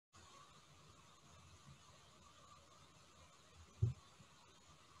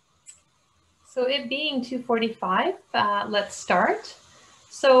So it being 2:45, let's start.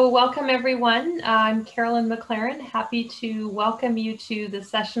 So welcome everyone. I'm Carolyn McLaren. Happy to welcome you to the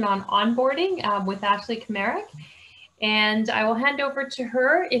session on onboarding with Ashley Kamarick. And I will hand over to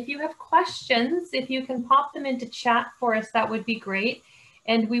her. If you have questions, if you can pop them into chat for us, that would be great.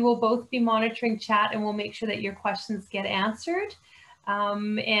 And we will both be monitoring chat and we'll make sure that your questions get answered.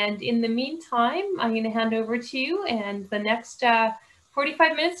 And in the meantime, I'm going to hand over to you, and the next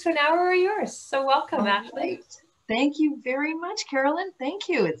 45 minutes to an hour are yours. So welcome, Ashley. Right. Thank you very much, Carolyn. Thank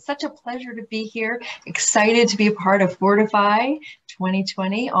you. It's such a pleasure to be here. Excited to be a part of Fortify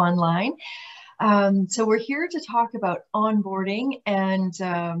 2020 online. So we're here to talk about onboarding and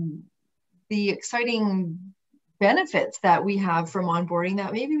the exciting benefits that we have from onboarding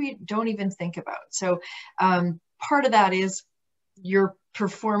that maybe we don't even think about. So part of that is your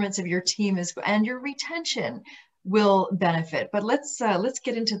performance of your team and your retention will benefit. But let's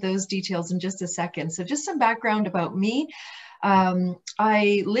get into those details in just a second. So just some background about me.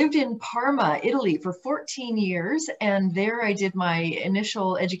 I lived in Parma, Italy for 14 years, and there I did my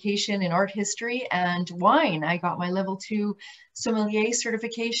initial education in art history and wine. I got my level 2 sommelier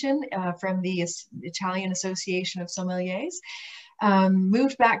certification from the Italian Association of Sommeliers.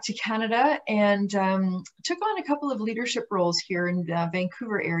 Moved back to Canada and took on a couple of leadership roles here in the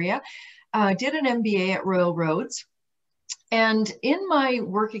Vancouver area. Did an MBA at Royal Roads. And in my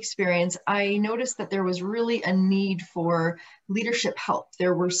work experience, I noticed that there was really a need for leadership help.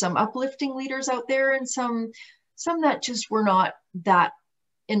 There were some uplifting leaders out there and some that just were not that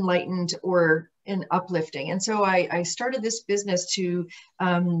enlightened or uplifting. And so I started this business to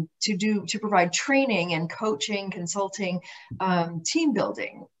provide training and coaching, consulting, team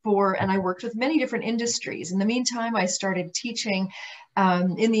building and I worked with many different industries. In the meantime, I started teaching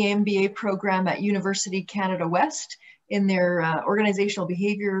in the MBA program at University Canada West in their organizational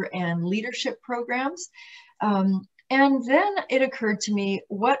behavior and leadership programs. And then it occurred to me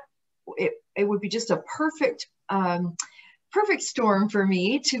it would be just a perfect storm for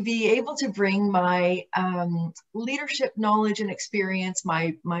me to be able to bring my leadership knowledge and experience,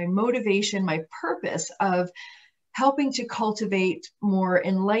 my motivation, my purpose of helping to cultivate more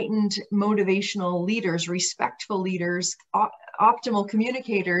enlightened, motivational leaders, respectful leaders, optimal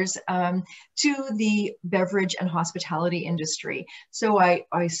communicators to the beverage and hospitality industry. So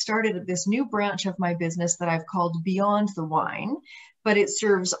I started this new branch of my business that I've called Beyond the Wine, but it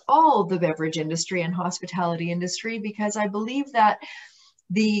serves all the beverage industry and hospitality industry because I believe that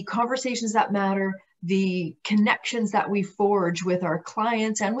the conversations that matter, the connections that we forge with our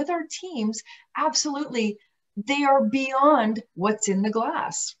clients and with our teams, absolutely, they are beyond what's in the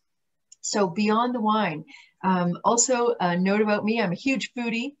glass. So Beyond the Wine. Also, a note about me, I'm a huge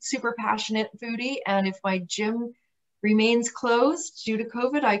foodie, super passionate foodie. And if my gym remains closed due to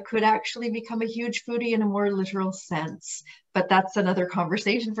COVID, I could actually become a huge foodie in a more literal sense. But that's another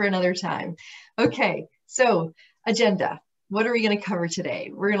conversation for another time. Okay, so agenda. What are we going to cover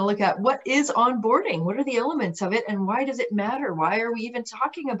today? We're going to look at what is onboarding, what are the elements of it, and why does it matter? Why are we even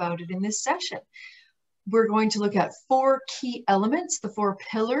talking about it in this session? We're going to look at 4 key elements, the 4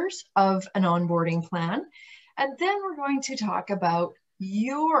 pillars of an onboarding plan. And then we're going to talk about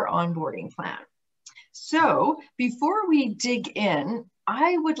your onboarding plan. So before we dig in,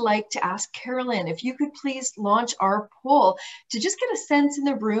 I would like to ask Carolyn, if you could please launch our poll to just get a sense in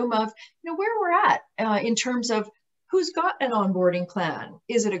the room of where we're at in terms of who's got an onboarding plan.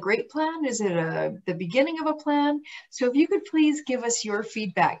 Is it a great plan? Is it the beginning of a plan? So if you could please give us your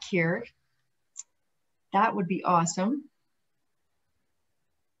feedback here, that would be awesome.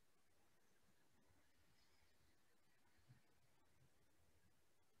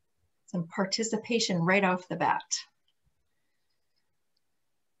 Some participation right off the bat.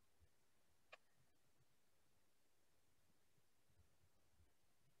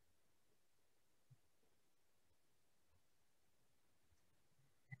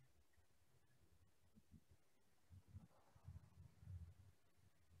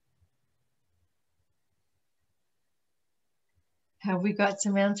 Have we got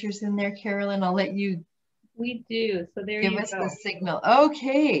some answers in there, Carolyn? I'll let you. We do. So there you go. Give us the signal.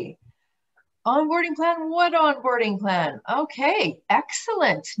 Okay. Onboarding plan. What onboarding plan? Okay.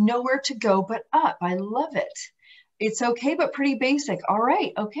 Excellent. Nowhere to go but up. I love it. It's okay, but pretty basic. All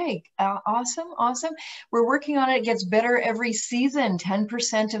right. Okay. Awesome. Awesome. We're working on it. It gets better every season.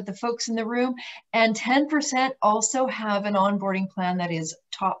 10% of the folks in the room and 10% also have an onboarding plan that is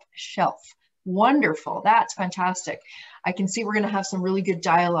top shelf. Wonderful. That's fantastic. I can see we're going to have some really good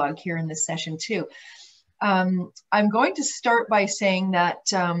dialogue here in this session too. I'm going to start by saying that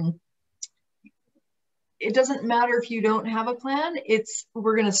it doesn't matter if you don't have a plan.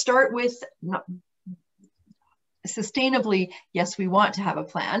 We're going to start with sustainably. Yes, we want to have a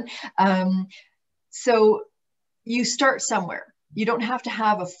plan. So you start somewhere. You don't have to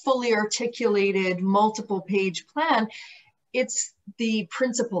have a fully articulated multiple page plan. It's the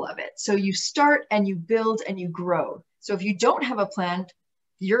principle of it. So you start and you build and you grow. So if you don't have a plan,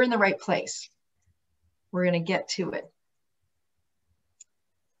 you're in the right place. We're going to get to it.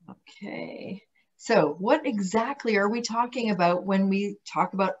 Okay. So what exactly are we talking about when we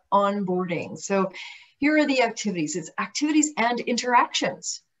talk about onboarding? So here are the activities. It's activities and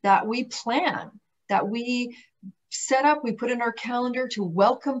interactions that we plan, that we set up, we put in our calendar to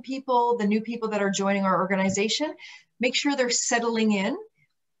welcome people, the new people that are joining our organization, make sure they're settling in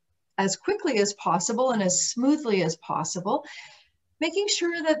as quickly as possible and as smoothly as possible, making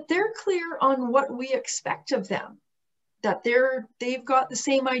sure that they're clear on what we expect of them, that they've got the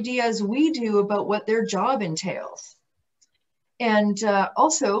same idea as we do about what their job entails. And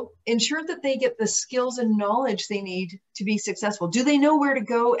also ensure that they get the skills and knowledge they need to be successful. Do they know where to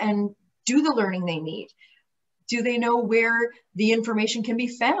go and do the learning they need? Do they know where the information can be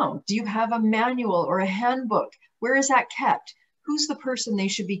found? Do you have a manual or a handbook? Where is that kept? Who's the person they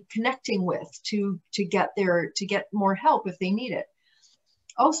should be connecting with to get more help if they need it?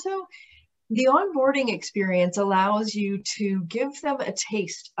 Also, the onboarding experience allows you to give them a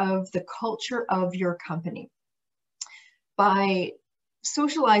taste of the culture of your company by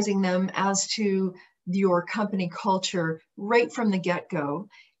socializing them as to your company culture right from the get-go.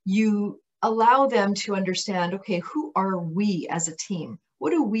 You allow them to understand, okay, who are we as a team?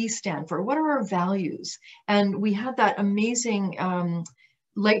 What do we stand for? What are our values? And we had that amazing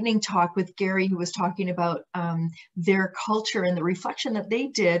lightning talk with Gary, who was talking about their culture and the reflection that they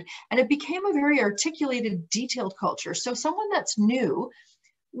did. And it became a very articulated, detailed culture. So someone that's new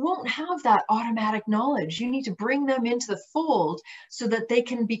won't have that automatic knowledge. You need to bring them into the fold so that they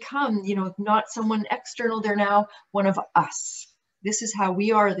can become, not someone external. They're now one of us. This is how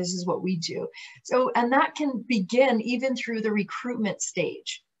we are. This is what we do. So, and that can begin even through the recruitment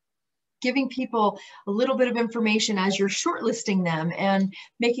stage, giving people a little bit of information as you're shortlisting them and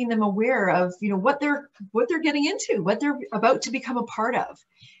making them aware of, what they're getting into, what they're about to become a part of.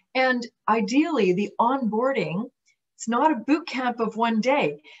 And ideally, the onboarding, it's not a boot camp of one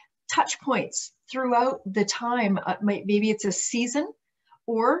day. Touch points throughout the time. Maybe it's a season,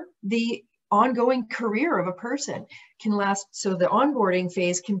 or the ongoing career of a person can last. So the onboarding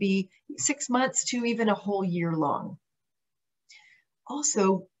phase can be 6 months to even a whole year long.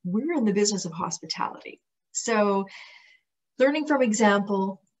 Also, we're in the business of hospitality. So learning from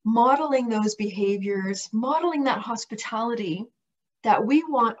example, modeling those behaviors, modeling that hospitality that we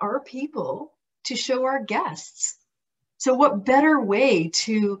want our people to show our guests. So what better way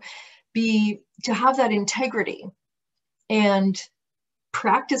to have that integrity and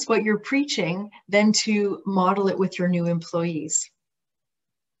practice what you're preaching than to model it with your new employees?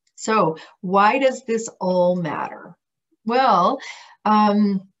 So why does this all matter? Well,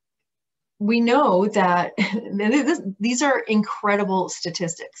 we know that these are incredible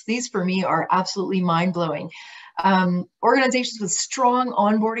statistics. These for me are absolutely mind-blowing. Organizations with strong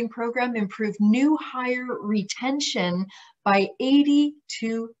onboarding program improve new hire retention by 82%.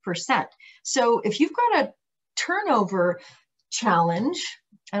 So if you've got a turnover challenge,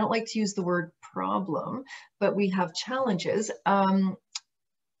 I don't like to use the word problem, but we have challenges.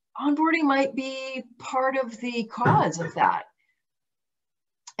 Onboarding might be part of the cause of that.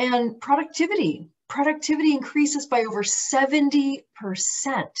 And productivity increases by over 70%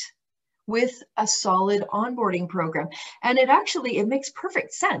 with a solid onboarding program. And it makes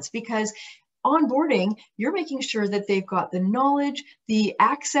perfect sense, because onboarding, you're making sure that they've got the knowledge, the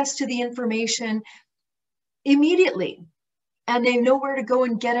access to the information immediately, and they know where to go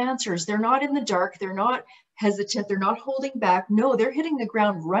and get answers. They're not in the dark. They're not hesitant. They're not holding back. No, they're hitting the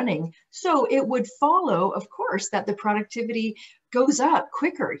ground running. So it would follow, of course, that the productivity goes up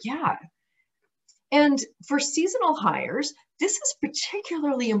quicker. Yeah. And for seasonal hires, this is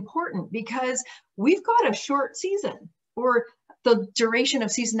particularly important because we've got a short season, or the duration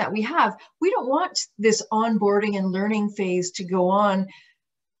of season that we have. We don't want this onboarding and learning phase to go on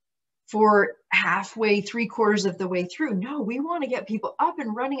for halfway, 3/4 of the way through. No, we want to get people up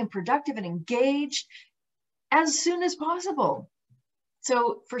and running and productive and engaged as soon as possible.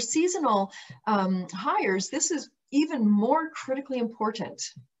 So for seasonal hires, this is even more critically important.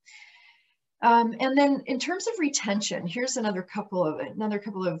 And then in terms of retention, here's another couple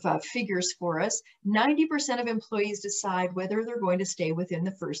of figures for us. 90% of employees decide whether they're going to stay within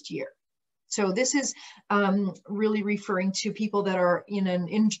the first year. So this is really referring to people that are in an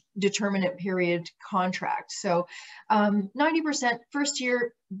indeterminate period contract. So 90% first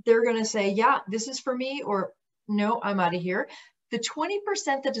year, they're going to say, yeah, this is for me, or no, I'm out of here. The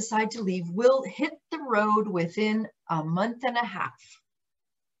 20% that decide to leave will hit the road within a month and a half.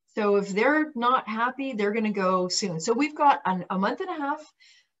 So if they're not happy, they're going to go soon. So we've got a month and a half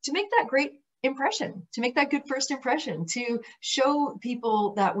to make that great impression, to make that good first impression, to show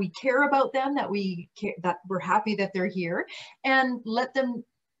people that we care about them, that we're happy that they're here, and let them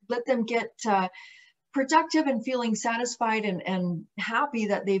get productive and feeling satisfied and happy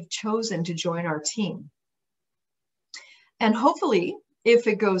that they've chosen to join our team. And hopefully, if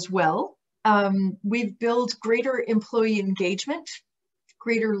it goes well, we've built greater employee engagement,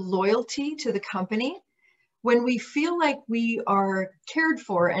 greater loyalty to the company. When we feel like we are cared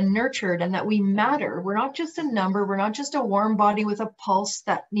for and nurtured and that we matter, we're not just a number, we're not just a warm body with a pulse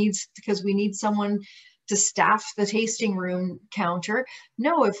that needs, because we need someone to staff the tasting room counter.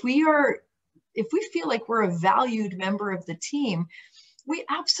 No, if we feel like we're a valued member of the team, we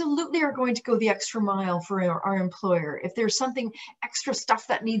absolutely are going to go the extra mile for our employer. If there's something extra stuff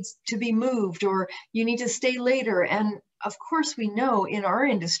that needs to be moved, or you need to stay later, and of course, we know in our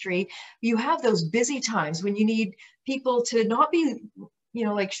industry, you have those busy times when you need people to not be,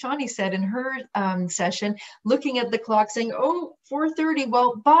 like Shawnee said in her session, looking at the clock saying, oh, 4:30,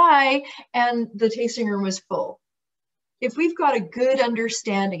 well, bye, and the tasting room was full. If we've got a good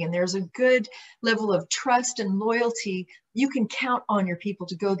understanding and there's a good level of trust and loyalty, you can count on your people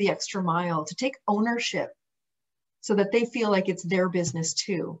to go the extra mile, to take ownership so that they feel like it's their business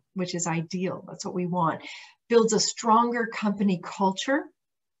too, which is ideal. That's what we want. Builds a stronger company culture.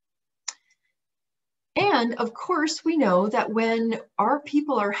 And of course, we know that when our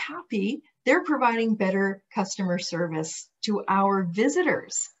people are happy, they're providing better customer service to our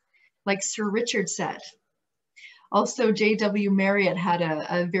visitors, like Sir Richard said. Also, J.W. Marriott had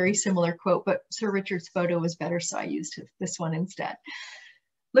a very similar quote, but Sir Richard's photo was better, so I used this one instead.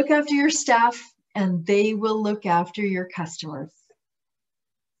 Look after your staff, and they will look after your customers.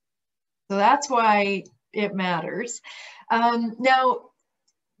 So that's why it matters. Now,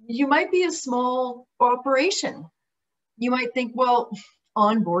 you might be a small operation. You might think, well,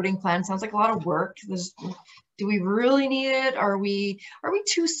 onboarding plan sounds like a lot of work. Do we really need it? Are we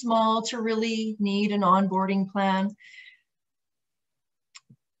too small to really need an onboarding plan?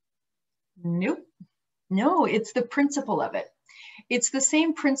 Nope. No, it's the principle of it. It's the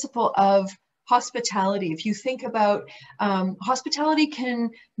same principle of hospitality. If you think about hospitality can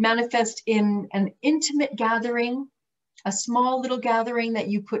manifest in an intimate gathering, a small little gathering that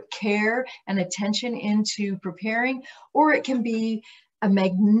you put care and attention into preparing, or it can be a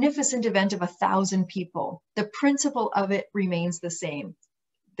magnificent event of 1,000 people. The principle of it remains the same.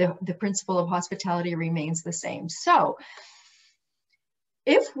 The principle of hospitality remains the same. So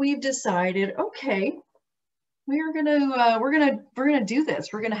if we've decided, okay, we're gonna do this,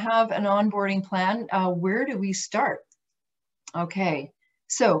 we're gonna have an onboarding plan, where do we start? Okay,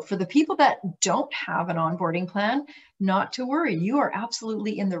 so for the people that don't have an onboarding plan, not to worry, you are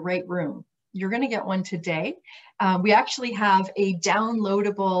absolutely in the right room. You're going to get one today. We actually have a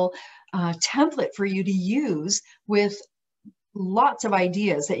downloadable template for you to use with lots of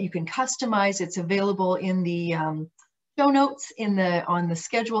ideas that you can customize. It's available in the show notes on the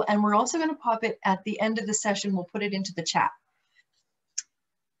schedule, and we're also going to pop it at the end of the session. We'll put it into the chat.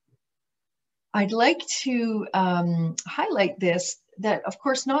 I'd like to highlight this, that of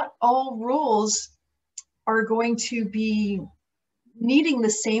course not all roles are going to be needing the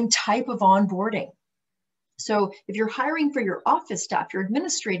same type of onboarding. So if you're hiring for your office staff, your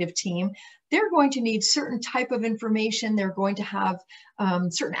administrative team, they're going to need certain type of information. They're going to have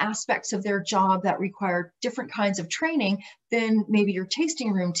certain aspects of their job that require different kinds of training than maybe your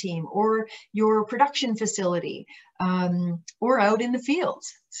tasting room team or your production facility or out in the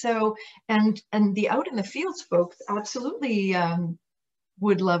fields. So, and the out in the fields folks absolutely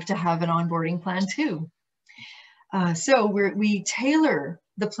would love to have an onboarding plan too. So we tailor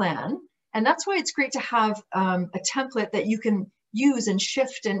the plan, and that's why it's great to have a template that you can use and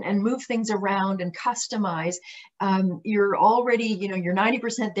shift and move things around and customize. You're already, you're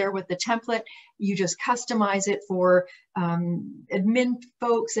 90% there with the template. You just customize it for admin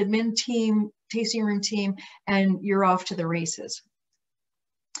folks, admin team, tasting room team, and you're off to the races.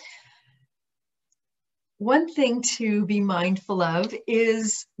 One thing to be mindful of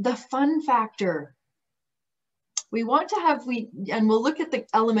is the fun factor. We want to have, and we'll look at the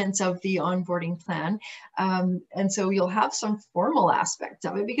elements of the onboarding plan. And so you'll have some formal aspects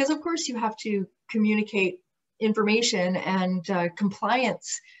of it, because of course you have to communicate information and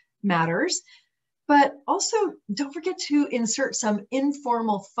compliance matters. But also don't forget to insert some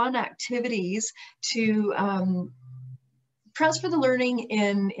informal fun activities to transfer the learning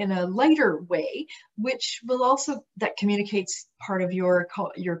in a lighter way, which will also, that communicates part of your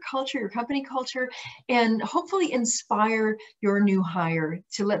culture, your company culture, and hopefully inspire your new hire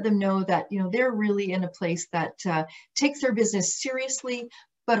to let them know that, you know, they're really in a place that takes their business seriously,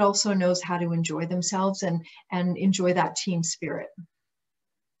 but also knows how to enjoy themselves and enjoy that team spirit.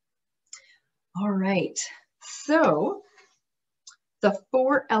 All right, so the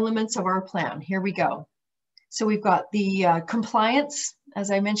 4 elements of our plan, here we go. So we've got the compliance,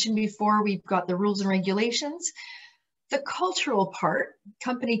 as I mentioned before, we've got the rules and regulations, the cultural part,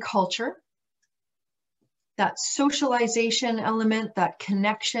 company culture, that socialization element, that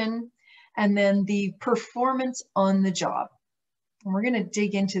connection, and then the performance on the job. And we're going to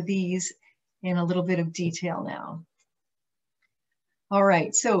dig into these in a little bit of detail now. All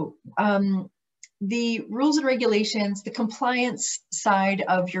right, so the rules and regulations, the compliance side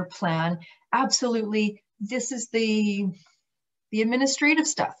of your plan, absolutely. This is the administrative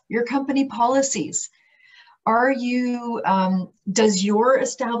stuff, your company policies. Are you, does your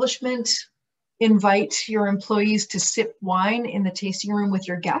establishment invite your employees to sip wine in the tasting room with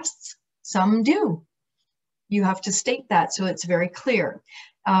your guests? Some do. You have to state that so it's very clear.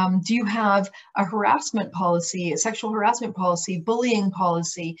 Do you have a harassment policy, a sexual harassment policy, bullying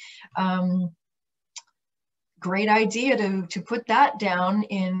policy? Great idea to put that down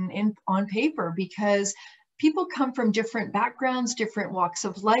on paper, because people come from different backgrounds, different walks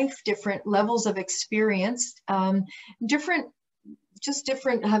of life, different levels of experience, have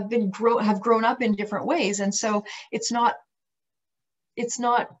grown up in different ways, and so it's not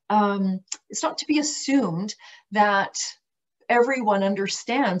to be assumed that everyone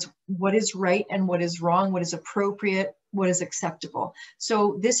understands what is right and what is wrong, what is appropriate, what is acceptable.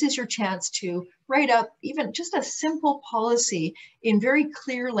 So this is your chance to write up even just a simple policy in very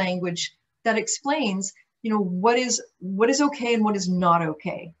clear language that explains, you know, what is okay and what is not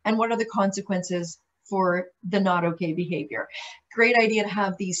okay, and what are the consequences for the not okay behavior. Great idea to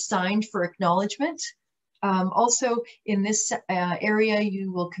have these signed for acknowledgement. Also, in this area,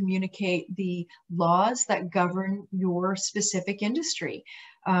 you will communicate the laws that govern your specific industry.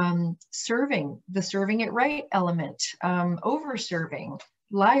 Serving it right element, over-serving,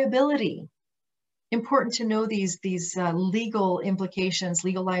 liability. Important to know these legal implications,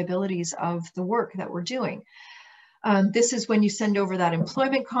 legal liabilities of the work that we're doing. This is when you send over that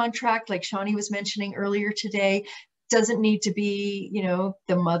employment contract, like Shawnee was mentioning earlier today. Doesn't need to be, you know,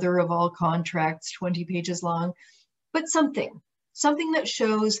 the mother of all contracts, 20 pages long, but something that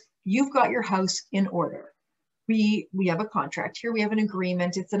shows you've got your house in order. We have a contract here, we have an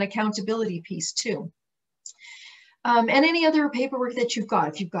agreement, it's an accountability piece too. And any other paperwork that you've got,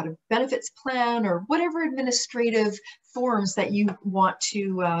 if you've got a benefits plan or whatever administrative forms that you want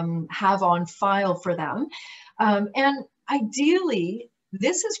to have on file for them. And ideally,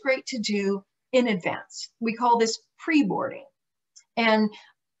 this is great to do in advance. We call this pre-boarding. And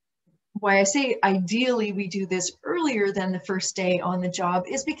why I say ideally we do this earlier than the first day on the job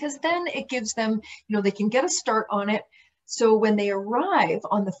is because then it gives them, you know, they can get a start on it. So when they arrive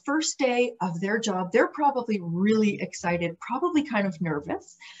on the first day of their job, they're probably really excited, probably kind of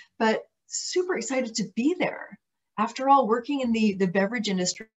nervous, but super excited to be there. After all, working in the beverage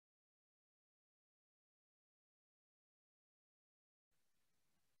industry,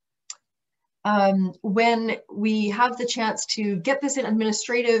 when we have the chance to get this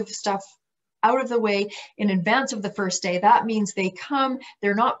administrative stuff out of the way in advance of the first day, that means they come,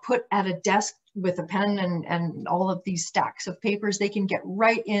 they're not put at a desk with a pen and all of these stacks of papers. They can get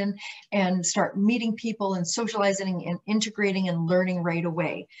right in and start meeting people and socializing and integrating and learning right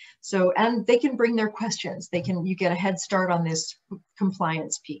away. So, and they can bring their questions. You get a head start on this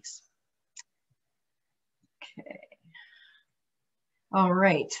compliance piece. Okay. All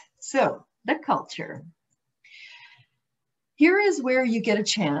right, so the culture. Here is where you get a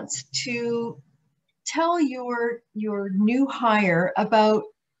chance to tell your new hire about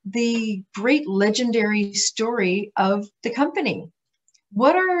the great legendary story of the company.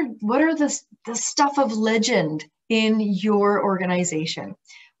 What are the stuff of legend in your organization?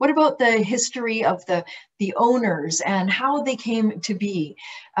 What about the history of the owners and how they came to be?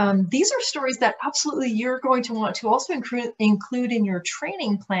 These are stories that absolutely you're going to want to also include in your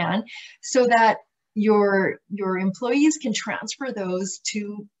training plan so that your employees can transfer those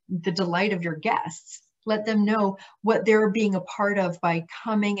to the delight of your guests. Let them know what they're being a part of by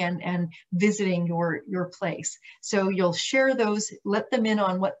coming and visiting your place. So you'll share those, let them in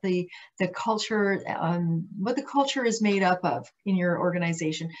on what the culture is made up of in your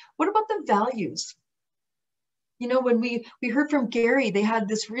organization. What about the values? You know, when we heard from Gary, they had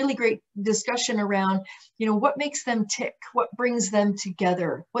this really great discussion around, you know, what makes them tick, what brings them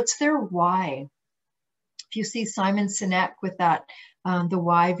together, what's their why. If you see Simon Sinek with that, the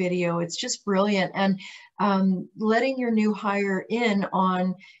why video, it's just brilliant. And letting your new hire in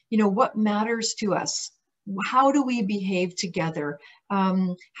on, you know, what matters to us. How do we behave together?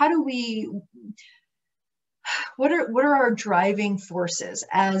 How do we, what are our driving forces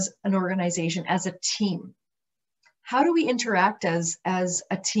as an organization, as a team? How do we interact as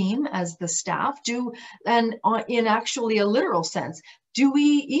a team, as the staff? And in actually a literal sense, do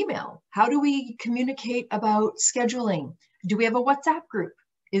we email? How do we communicate about scheduling? Do we have a WhatsApp group?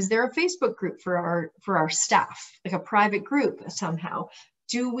 Is there a Facebook group for our staff, like a private group somehow?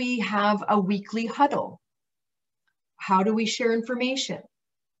 Do we have a weekly huddle? How do we share information?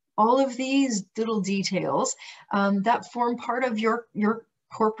 All of these little details that form part of your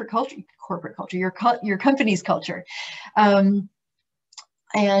corporate culture, your company's culture. And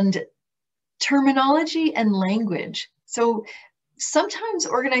terminology and language. So sometimes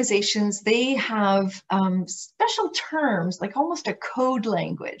organizations, they have special terms, like almost a code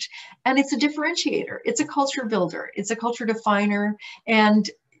language, and it's a differentiator. It's a culture builder. It's a culture definer. And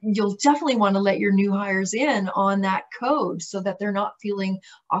you'll definitely want to let your new hires in on that code so that they're not feeling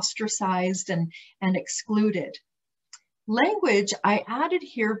ostracized and excluded. Language I added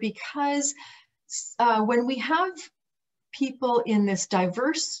here because when we have people in this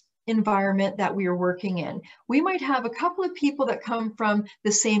diverse environment that we are working in, we might have a couple of people that come from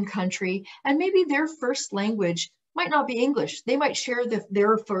the same country, and maybe their first language might not be English. They might share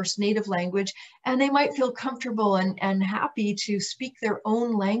their first native language, and they might feel comfortable and happy to speak their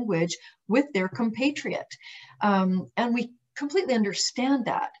own language with their compatriot. And we completely understand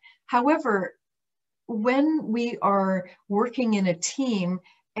that. However, when we are working in a team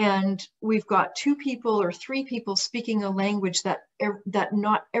and we've got 2 people or 3 people speaking a language that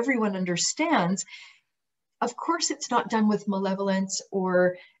not everyone understands, of course it's not done with malevolence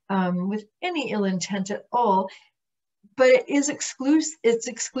or with any ill intent at all, but it's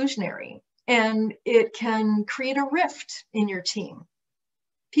exclusionary, and it can create a rift in your team.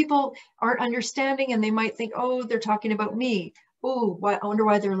 People aren't understanding, and they might think, oh, they're talking about me. Oh, I wonder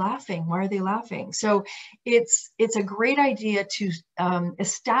why they're laughing. Why are they laughing? So it's a great idea to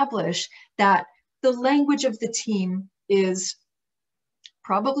establish that the language of the team is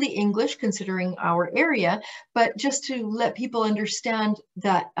probably English, considering our area, but just to let people understand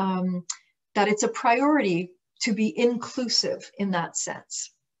that that it's a priority to be inclusive in that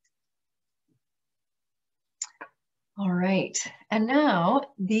sense. All right, and now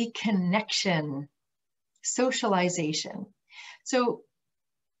the connection, socialization. So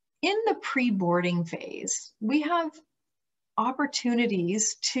in the pre-boarding phase, we have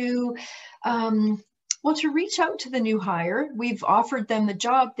opportunities to, to reach out to the new hire. We've offered them the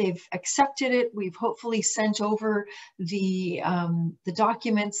job, they've accepted it. We've hopefully sent over the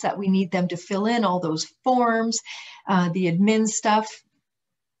documents that we need them to fill in, all those forms, the admin stuff.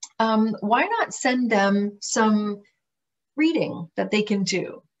 Why not send them some reading that they can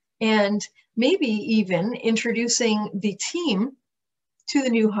do? And maybe even introducing the team to the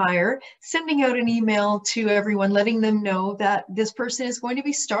new hire, sending out an email to everyone, letting them know that this person is going to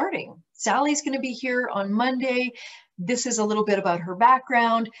be starting. Sally's going to be here on Monday. This is a little bit about her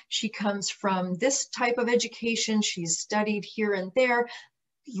background. She comes from this type of education. She's studied here and there,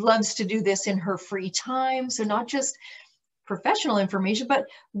 loves to do this in her free time. So not just professional information, but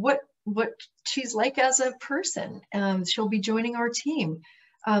what she's like as a person. She'll be joining our team.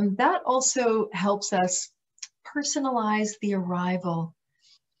 That also helps us personalize the arrival.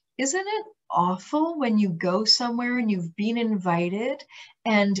 Isn't it awful when you go somewhere and you've been invited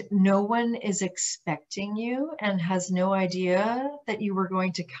and no one is expecting you and has no idea that you were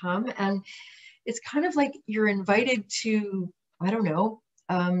going to come? And it's kind of like you're invited to, I don't know,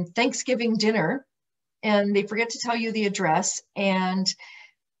 Thanksgiving dinner, and they forget to tell you the address, and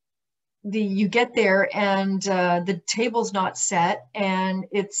you get there and the table's not set, and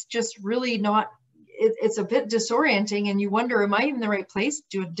it's just really not, it's a bit disorienting, and you wonder, am I in the right place?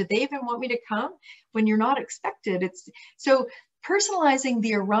 Did they even want me to come when you're not expected? So personalizing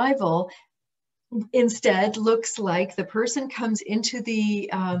the arrival instead looks like the person comes into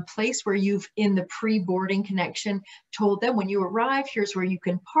the place where you've, in the pre-boarding connection, told them when you arrive, here's where you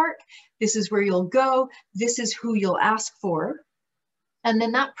can park, this is where you'll go, this is who you'll ask for. And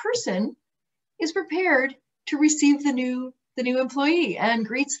then that person is prepared to receive the new employee and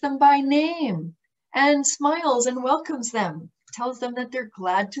greets them by name and smiles and welcomes them, tells them that they're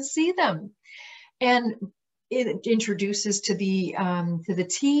glad to see them. And it introduces to the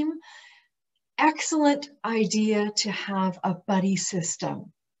team. Excellent idea to have a buddy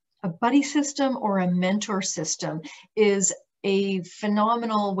system. A buddy system or a mentor system is a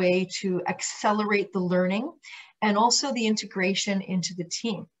phenomenal way to accelerate the learning and also the integration into the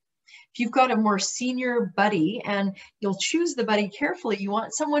team. If you've got a more senior buddy, and you'll choose the buddy carefully, you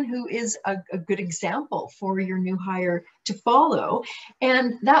want someone who is a good example for your new hire to follow.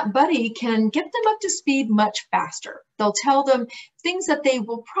 And that buddy can get them up to speed much faster. They'll tell them things that they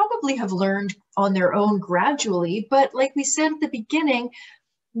will probably have learned on their own gradually. But like we said at the beginning,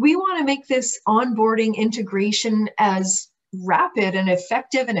 we want to make this onboarding integration as rapid and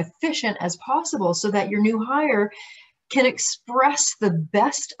effective and efficient as possible so that your new hire can express the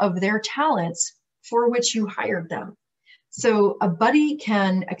best of their talents for which you hired them. So a buddy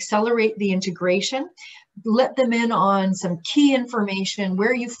can accelerate the integration, let them in on some key information,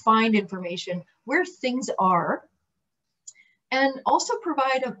 where you find information, where things are, and also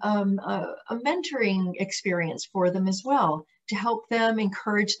provide a mentoring experience for them as well to help them,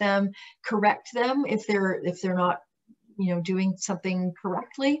 encourage them, correct them if they're not, doing something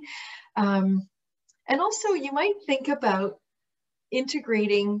correctly. And also you might think about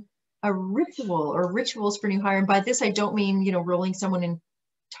integrating a ritual or rituals for new hire. And by this, I don't mean, rolling someone in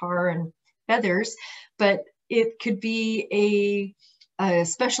tar and feathers, but it could be a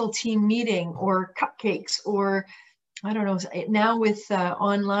special team meeting or cupcakes, or I don't know, now with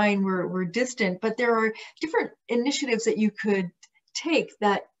online, we're distant, but there are different initiatives that you could take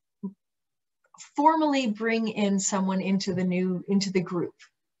that formally bring in someone into the group.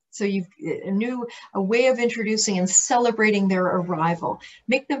 So you've a way of introducing and celebrating their arrival.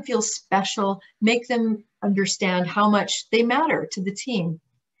 Make them feel special, make them understand how much they matter to the team.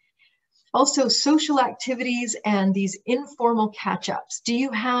 Also, social activities and these informal catch-ups. Do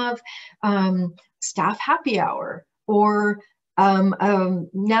you have staff happy hour? Or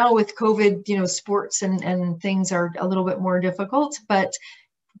now with COVID, sports and things are a little bit more difficult, but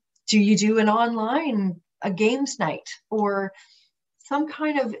do you do a games night, or some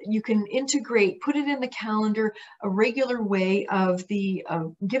kind of, you can integrate, put it in the calendar, a regular way of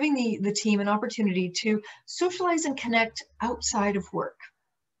giving the team an opportunity to socialize and connect outside of work,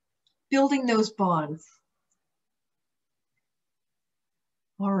 building those bonds.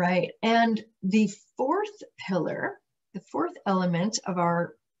 All right, and the fourth pillar, the fourth element of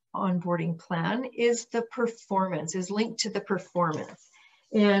our onboarding plan is linked to the performance.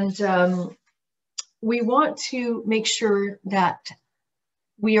 And we want to make sure that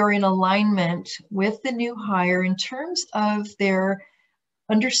we are in alignment with the new hire in terms of their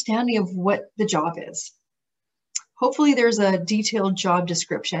understanding of what the job is. Hopefully there's a detailed job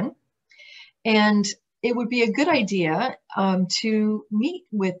description, and it would be a good idea to meet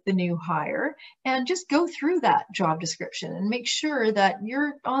with the new hire and just go through that job description and make sure that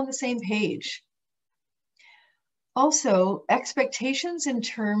you're on the same page. Also, expectations in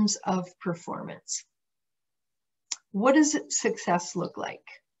terms of performance. What does success look like?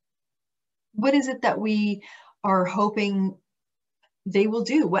 What is it that we are hoping they will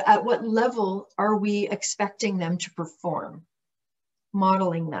do? At what level are we expecting them to perform?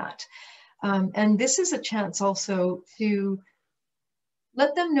 Modeling that. And this is a chance also to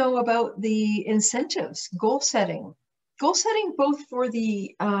let them know about the incentives, goal setting both for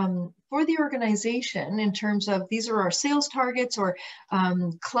the organization in terms of these are our sales targets, or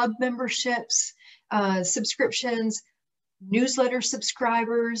club memberships, subscriptions, newsletter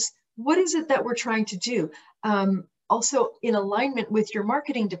subscribers. What is it that we're trying to do? Also in alignment with your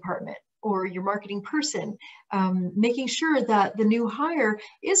marketing department or your marketing person, making sure that the new hire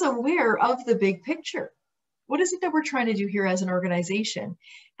is aware of the big picture. What is it that we're trying to do here as an organization?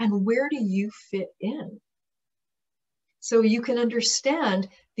 And where do you fit in? So you can understand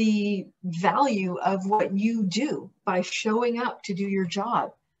the value of what you do by showing up to do your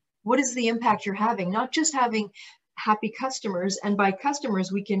job. What is the impact you're having? Not just having happy customers, and by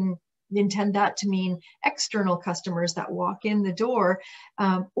customers, we can intend that to mean external customers that walk in the door,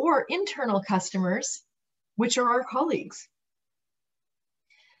 or internal customers, which are our colleagues.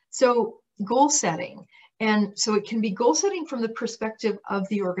 So goal setting. And so it can be goal setting from the perspective of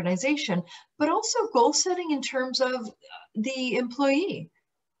the organization, but also goal setting in terms of the employee.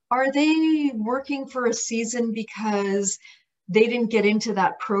 Are they working for a season because they didn't get into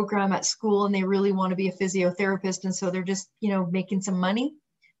that program at school and they really want to be a physiotherapist, and so they're just, making some money?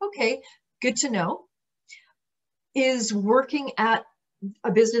 Okay, good to know. Is working at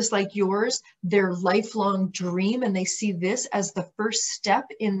a business like yours their lifelong dream, and they see this as the first step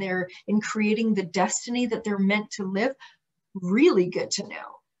in creating the destiny that they're meant to live, really good to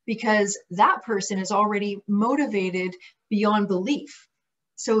know, because that person is already motivated beyond belief.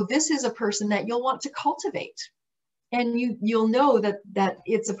 So this is a person that you'll want to cultivate, and you'll know that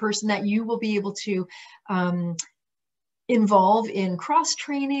it's a person that you will be able to involve in cross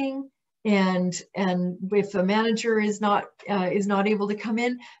training. And if a manager is not able to come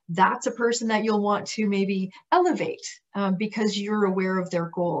in, that's a person that you'll want to maybe elevate because you're aware of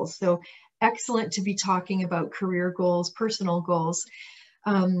their goals. So excellent to be talking about career goals, personal goals,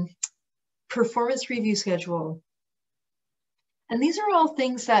 performance review schedule. And these are all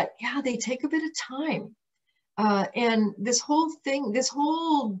things that, yeah, they take a bit of time. And this whole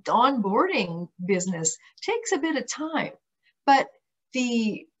onboarding business takes a bit of time, but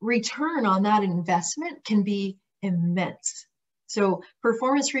the return on that investment can be immense. So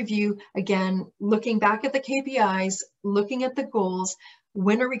performance review, again, looking back at the KPIs, looking at the goals,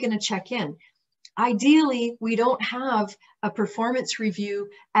 when are we going to check in? Ideally, we don't have a performance review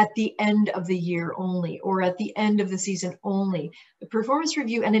at the end of the year only, or at the end of the season only. The performance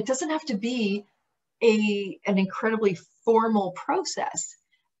review, and it doesn't have to be an incredibly formal process.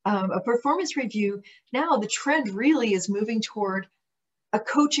 A performance review, now the trend really is moving toward a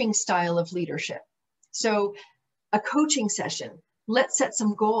coaching style of leadership. So a coaching session, let's set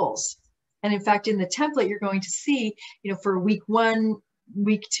some goals. And in fact, in the template, you're going to see, for week 1,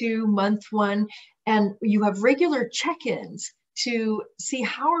 week 2, month 1, and you have regular check-ins to see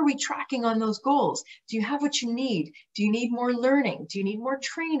how are we tracking on those goals. Do you have what you need? Do you need more learning? Do you need more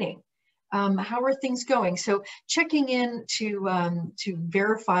training? How are things going? So checking in to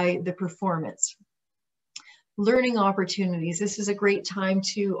verify the performance. Learning opportunities. This is a great time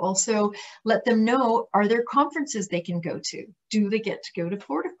to also let them know, are there conferences they can go to? Do they get to go to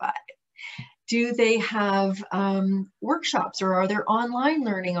Fortify? Do they have workshops, or are there online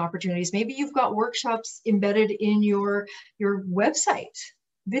learning opportunities? Maybe you've got workshops embedded in your website,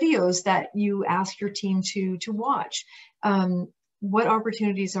 videos that you ask your team to watch. What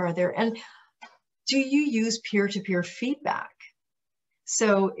opportunities are there? And do you use peer-to-peer feedback?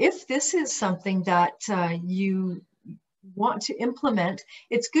 So if this is something that you want to implement,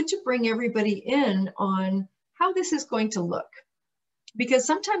 it's good to bring everybody in on how this is going to look. Because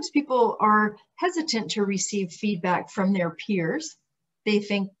sometimes people are hesitant to receive feedback from their peers. They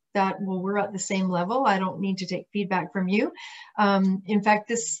think that, well, we're at the same level, I don't need to take feedback from you. In fact,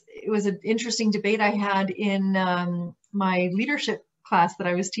 it was an interesting debate I had in my leadership class that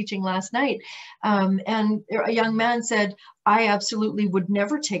I was teaching last night. And a young man said, I absolutely would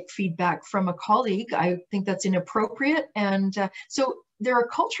never take feedback from a colleague. I think that's inappropriate. And so there are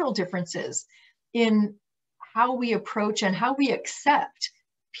cultural differences in how we approach and how we accept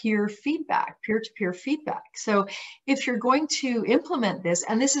peer feedback, peer-to-peer feedback. So if you're going to implement this,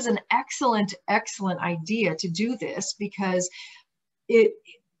 and this is an excellent, excellent idea to do this, because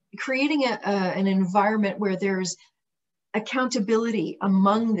creating an environment where there's accountability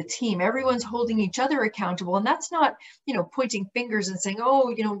among the team, everyone's holding each other accountable, and that's not, pointing fingers and saying,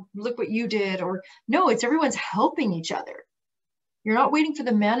 oh, look what you did, or no, it's everyone's helping each other. You're not waiting for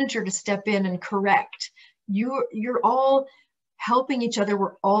the manager to step in and correct. You're all helping each other.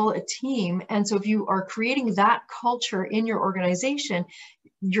 We're all a team. And so if you are creating that culture in your organization,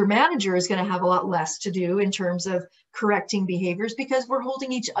 your manager is going to have a lot less to do in terms of correcting behaviors, because we're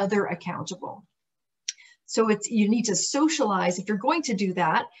holding each other accountable. So you need to socialize. If you're going to do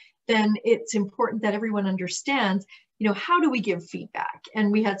that, then it's important that everyone understands, how do we give feedback?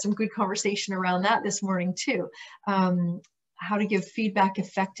 And we had some good conversation around that this morning too. How to give feedback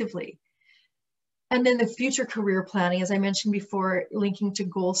effectively. And then the future career planning, as I mentioned before, linking to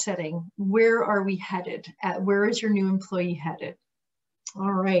goal setting. Where are we headed? Where is your new employee headed?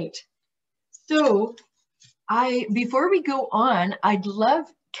 All right. So before we go on, I'd love,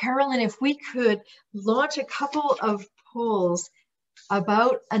 Carolyn, if we could launch a couple of polls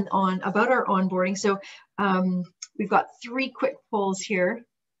about our onboarding. So we've got 3 quick polls here.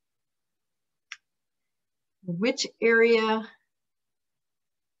 Which area?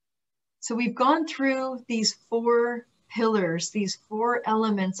 So we've gone through these 4 pillars, these 4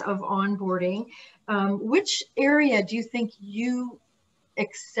 elements of onboarding. Which area do you think you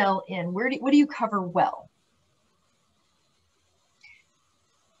excel in? What do you cover well?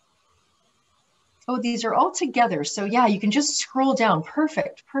 Oh, these are all together. So yeah, you can just scroll down.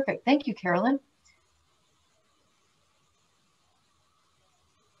 Perfect, perfect. Thank you, Carolyn.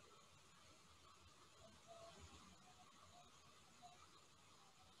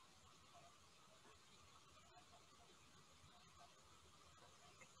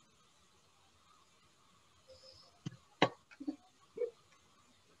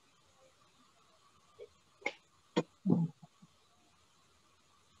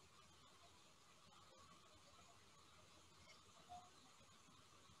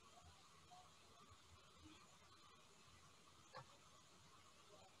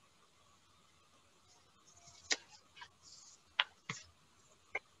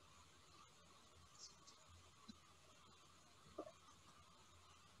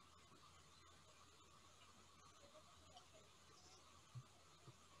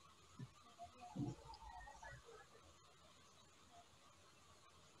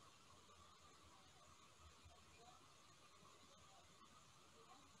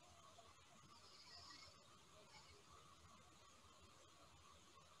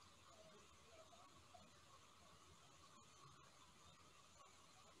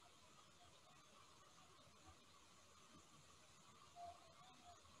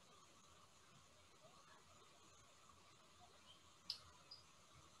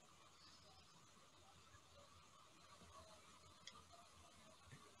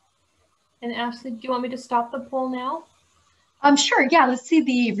 And Ashley, do you want me to stop the poll now? Sure. Yeah, let's see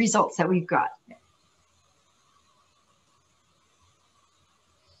the results that we've got.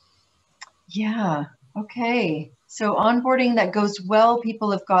 Yeah. Okay. So onboarding that goes well,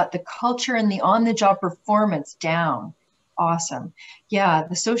 people have got the culture and the on-the-job performance down. Awesome. Yeah,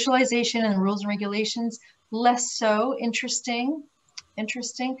 the socialization and rules and regulations, less so. Interesting.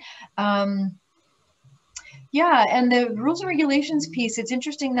 Interesting. Yeah, and the rules and regulations piece, it's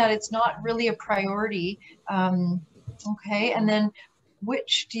interesting that it's not really a priority. Okay, and then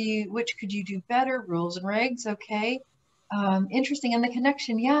which could you do better? Rules and regs, okay. Interesting, and the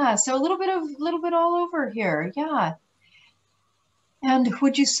connection, yeah. So a little bit all over here, yeah. And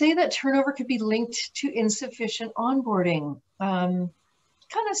would you say that turnover could be linked to insufficient onboarding? Kind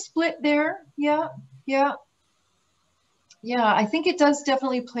of split there, yeah, yeah. Yeah, I think it does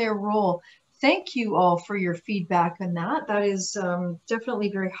definitely play a role. Thank you all for your feedback on that. That is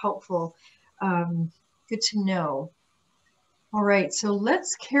definitely very helpful. Good to know. All right, so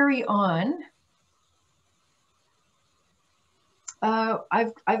let's carry on.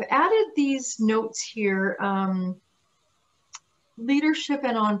 I've added these notes here. Leadership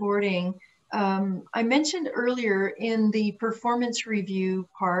and onboarding. I mentioned earlier in the performance review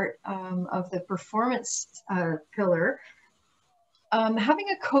part of the performance pillar, having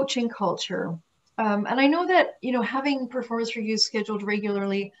a coaching culture. And I know that, having performance reviews scheduled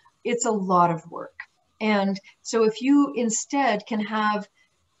regularly, it's a lot of work. And so if you instead can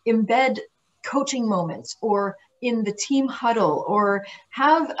embed coaching moments or in the team huddle, or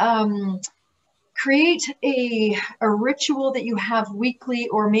have create a ritual that you have weekly,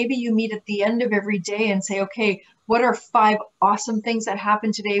 or maybe you meet at the end of every day and say, okay, what are 5 awesome things that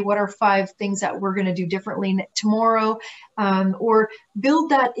happened today? What are 5 things that we're going to do differently tomorrow? Or build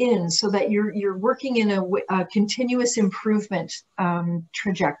that in so that you're working in a continuous improvement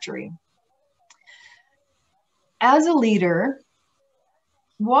trajectory. As a leader,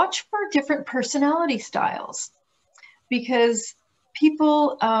 watch for different personality styles, because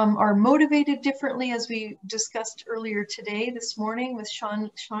people are motivated differently, as we discussed earlier today, this morning with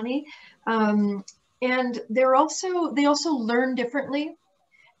Shawnee. And they also learn differently,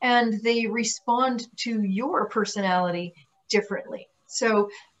 and they respond to your personality differently. So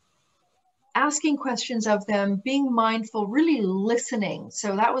asking questions of them, being mindful, really listening.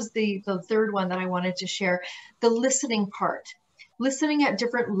 So that was the third one that I wanted to share, the listening part. Listening at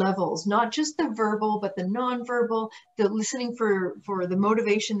different levels, not just the verbal, but the nonverbal, the listening for the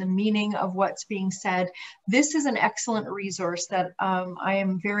motivation, the meaning of what's being said. This is an excellent resource that I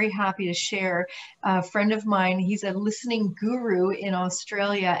am very happy to share. A friend of mine, he's a listening guru in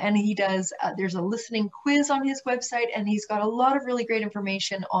Australia, and he does, there's a listening quiz on his website, and he's got a lot of really great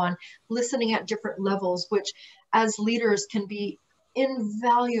information on listening at different levels, which as leaders can be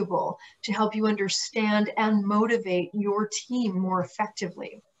invaluable to help you understand and motivate your team more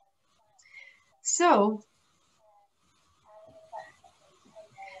effectively. So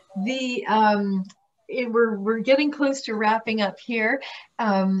we're getting close to wrapping up here.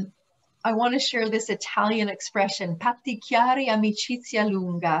 I want to share this Italian expression, "Patticchiare amicizia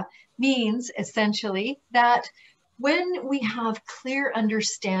lunga," means essentially that when we have clear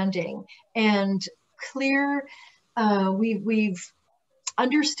understanding and clear, we've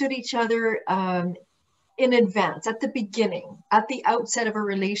understood each other in advance, at the beginning, at the outset of a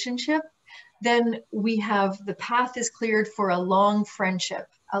relationship, then the path is cleared for a long friendship,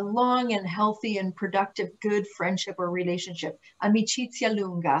 a long and healthy and productive, good friendship or relationship. Amicizia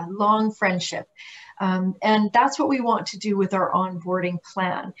lunga, long friendship. And that's what we want to do with our onboarding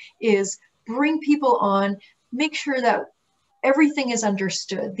plan, is bring people on, make sure that everything is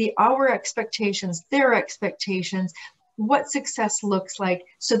understood, our expectations, their expectations, what success looks like,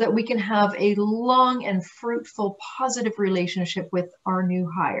 so that we can have a long and fruitful, positive relationship with our new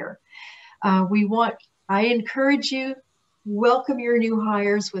hire. I encourage you, welcome your new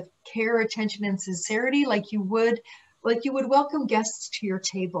hires with care, attention, and sincerity, like you would welcome guests to your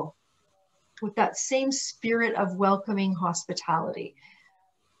table, with that same spirit of welcoming hospitality.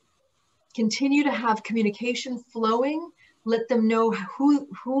 Continue to have communication flowing. Let them know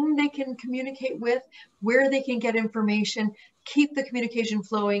whom they can communicate with, where they can get information. Keep the communication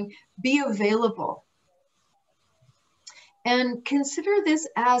flowing. Be available. And consider this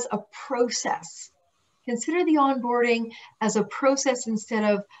as a process. Consider the onboarding as a process instead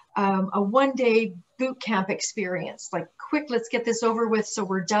of a one-day boot camp experience. Like, quick, let's get this over with so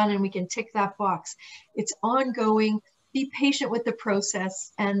we're done and we can tick that box. It's ongoing. Be patient with the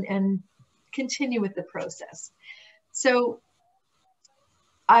process and continue with the process. So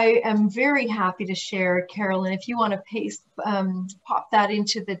I am very happy to share, Carolyn, if you want to paste, pop that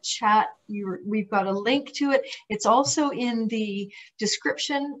into the chat, we've got a link to it. It's also in the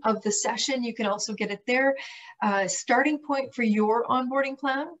description of the session. You can also get it there. Starting point for your onboarding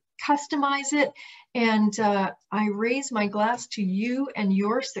plan, customize it, and I raise my glass to you and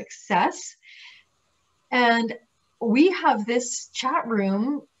your success. And we have this chat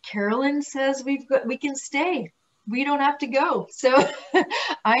room. Carolyn says we can stay. We don't have to go. So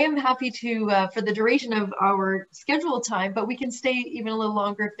I am happy to, for the duration of our scheduled time, but we can stay even a little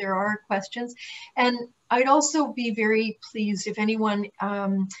longer if there are questions. And I'd also be very pleased if anyone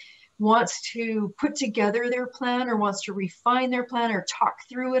wants to put together their plan or wants to refine their plan or talk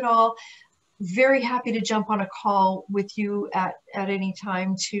through it all. Very happy to jump on a call with you at any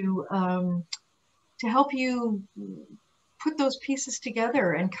time to help you put those pieces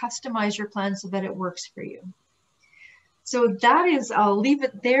together and customize your plan so that it works for you. So that is, I'll leave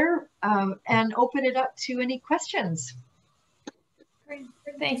it there and open it up to any questions. Great,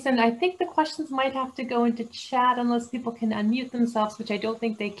 thanks. And I think the questions might have to go into chat unless people can unmute themselves, which I don't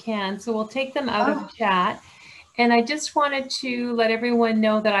think they can. So we'll take them out of chat. And I just wanted to let everyone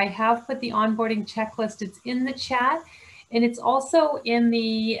know that I have put the onboarding checklist. It's in the chat, and it's also in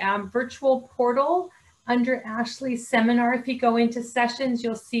the virtual portal under Ashley's seminar. If you go into sessions,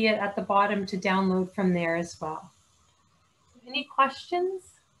 you'll see it at the bottom to download from there as well. Any questions?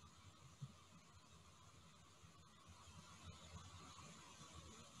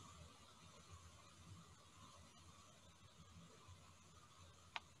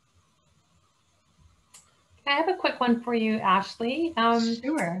 I have a quick one for you, Ashley.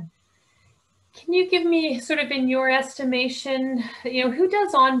 Sure. Can you give me sort of in your estimation, who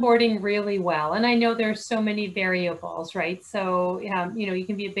does onboarding really well? And I know there's so many variables, right? So, you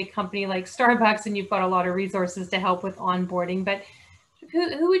can be a big company like Starbucks and you've got a lot of resources to help with onboarding, but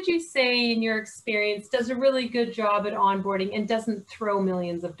who would you say in your experience does a really good job at onboarding and doesn't throw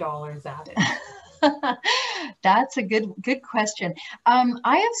millions of dollars at it? That's a good question.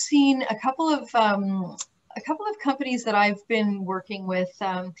 I have seen a couple of companies that I've been working with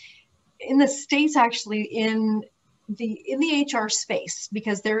in the States, actually in the HR space,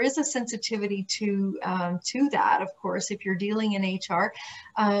 because there is a sensitivity to that, of course, if you're dealing in HR,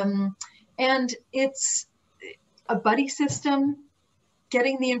 and it's a buddy system,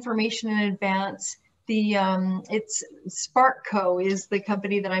 getting the information in advance. It's Sparkco is the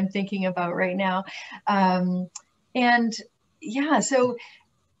company that I'm thinking about right now, and yeah, so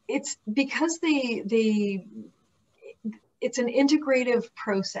it's because it's an integrative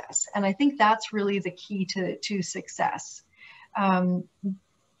process, and I think that's really the key to success.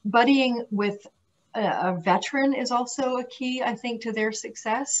 Buddying with a veteran is also a key, I think, to their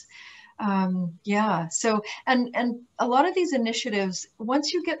success. Yeah, so and a lot of these initiatives,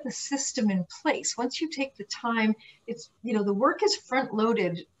 once you get the system in place, once you take the time, it's the work is front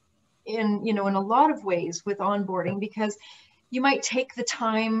loaded in in a lot of ways with onboarding, because you might take the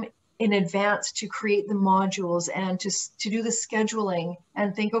time in advance to create the modules and to do the scheduling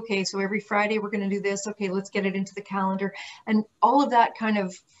and think, okay, so every Friday we're going to do this. Okay, let's get it into the calendar, and all of that kind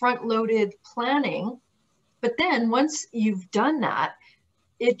of front loaded planning. But then once you've done that,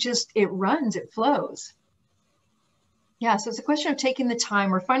 it runs, it flows. Yeah, so it's a question of taking the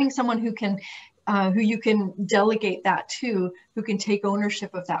time or finding someone who you can delegate that to, who can take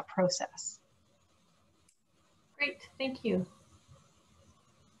ownership of that process. Great, thank you.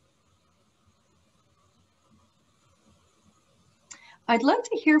 I'd love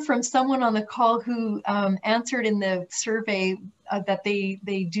to hear from someone on the call who answered in the survey that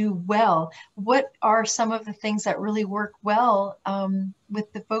they do well. What are some of the things that really work well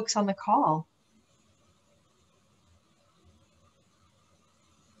with the folks on the call?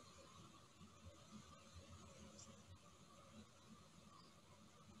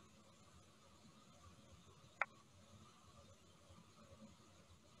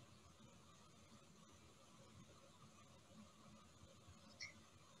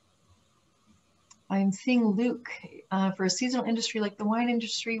 I'm seeing Luke, for a seasonal industry like the wine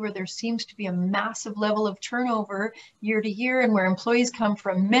industry, where there seems to be a massive level of turnover year to year and where employees come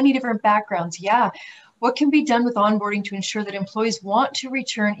from many different backgrounds. Yeah, what can be done with onboarding to ensure that employees want to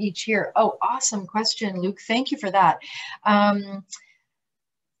return each year? Oh, awesome question, Luke. Thank you for that. I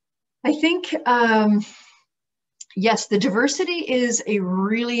think, yes, the diversity is a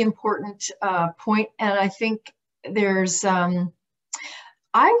really important point, and I think there's,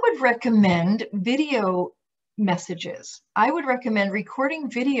 I would recommend video messages. I would recommend recording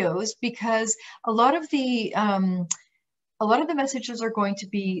videos, because a lot of the messages are going to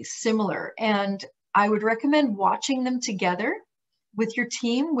be similar, and I would recommend watching them together with your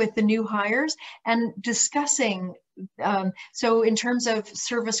team, with the new hires, and discussing. So in terms of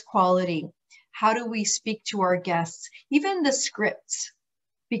service quality, how do we speak to our guests? Even the scripts,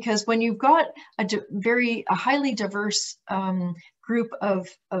 because when you've got a highly diverse group of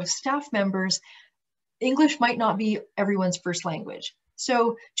staff members, English might not be everyone's first language.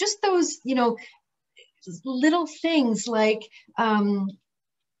 So just those, little things like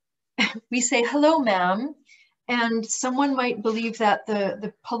we say, hello, ma'am. And someone might believe that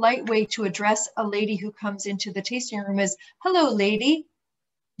the polite way to address a lady who comes into the tasting room is, hello, lady.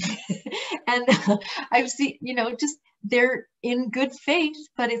 And I've seen, just they're in good faith,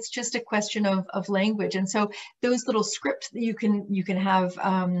 but it's just a question of language. And so those little scripts that you can have,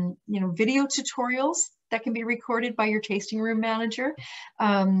 video tutorials that can be recorded by your tasting room manager,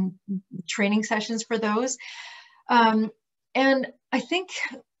 training sessions for those. And I think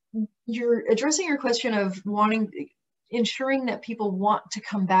you're addressing your question of ensuring that people want to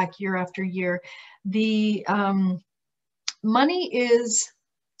come back year after year. The money is,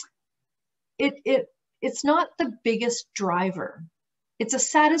 it's not the biggest driver. It's a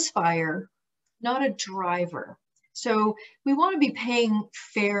satisfier, not a driver. So we want to be paying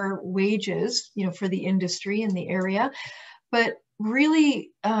fair wages, for the industry in the area, but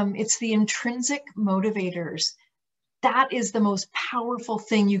really it's the intrinsic motivators. That is the most powerful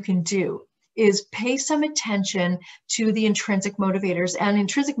thing you can do, is pay some attention to the intrinsic motivators. And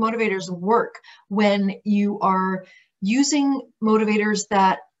intrinsic motivators work when you are using motivators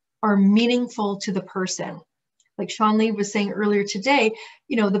that are meaningful to the person. Like Sean Lee was saying earlier today,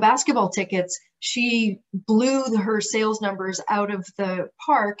 the basketball tickets, she blew her sales numbers out of the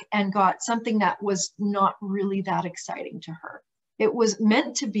park and got something that was not really that exciting to her. It was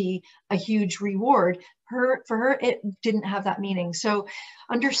meant to be a huge reward. For her, it didn't have that meaning. So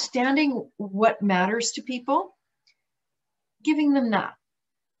understanding what matters to people, giving them that.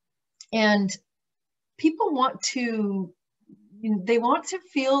 And people want to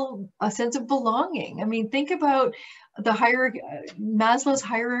feel a sense of belonging. I mean, think about the Maslow's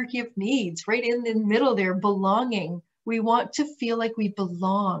hierarchy of needs, right in the middle there, belonging. We want to feel like we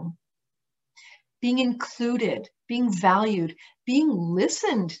belong, being included, being valued, being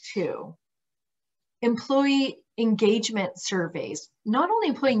listened to. Employee engagement surveys, not only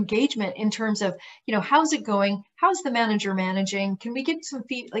employee engagement in terms of, how's it going? How's the manager managing? Can we get some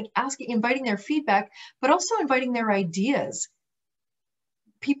inviting their feedback, but also inviting their ideas.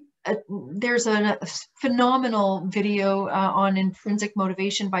 There's a phenomenal video on intrinsic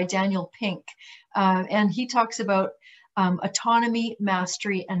motivation by Daniel Pink, and he talks about autonomy,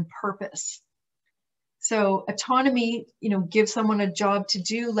 mastery, and purpose. So autonomy, give someone a job to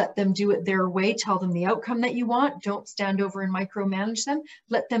do, let them do it their way, tell them the outcome that you want, don't stand over and micromanage them,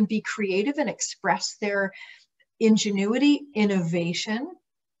 let them be creative and express their ingenuity, innovation.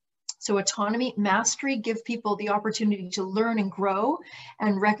 So autonomy, mastery, give people the opportunity to learn and grow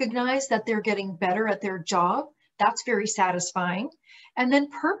and recognize that they're getting better at their job. That's very satisfying. And then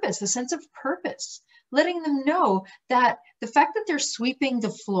purpose, a sense of purpose, letting them know that the fact that they're sweeping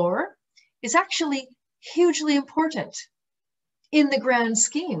the floor is actually hugely important in the grand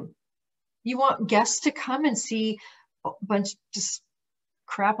scheme. You want guests to come and see a bunch of just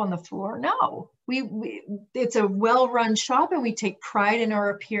crap on the floor? No, it's a well-run shop and we take pride in our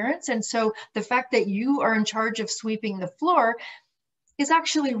appearance. And so the fact that you are in charge of sweeping the floor is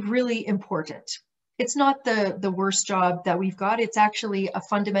actually really important. It's not the worst job that we've got. It's actually a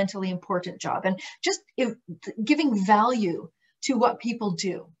fundamentally important job. And just giving value to what people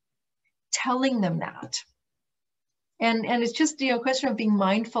do, telling them that. And it's just a question of being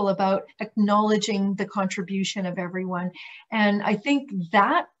mindful about acknowledging the contribution of everyone. And I think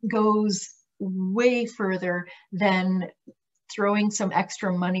that goes way further than throwing some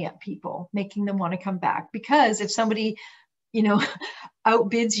extra money at people, making them want to come back. Because if somebody,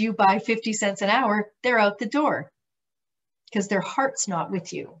 outbids you by 50 cents an hour, they're out the door because their heart's not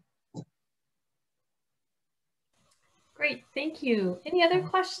with you. Great, thank you. Any other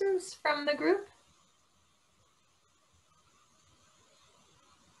questions from the group?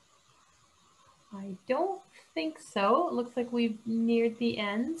 I don't think so. It looks like we've neared the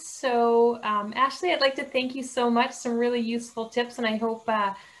end. So Ashley, I'd like to thank you so much. Some really useful tips, and I hope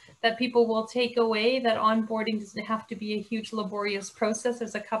that people will take away that onboarding doesn't have to be a huge laborious process.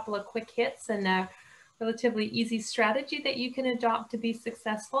 There's a couple of quick hits and a relatively easy strategy that you can adopt to be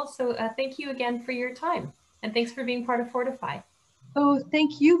successful. So thank you again for your time, and thanks for being part of Fortify. Oh,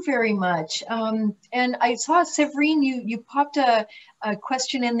 thank you very much. And I saw, Severine, you popped a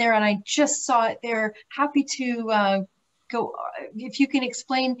question in there and I just saw it there. Happy to go, if you can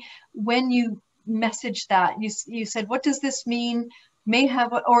explain when you message that. You said, what does this mean? May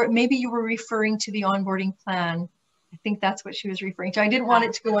have, or maybe you were referring to the onboarding plan. I think that's what she was referring to. I didn't want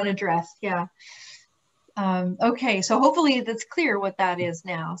it to go unaddressed. Yeah. Okay, so hopefully that's clear what that is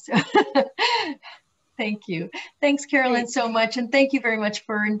now. So thank you. Thanks, Carolyn, so much. And thank you very much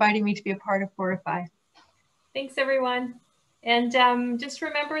for inviting me to be a part of Fortify. Thanks, everyone. And just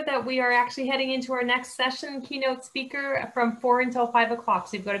remember that we are actually heading into our next session, keynote speaker from 4 until 5 o'clock.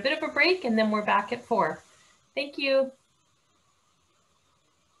 So we've got a bit of a break and then we're back at 4. Thank you.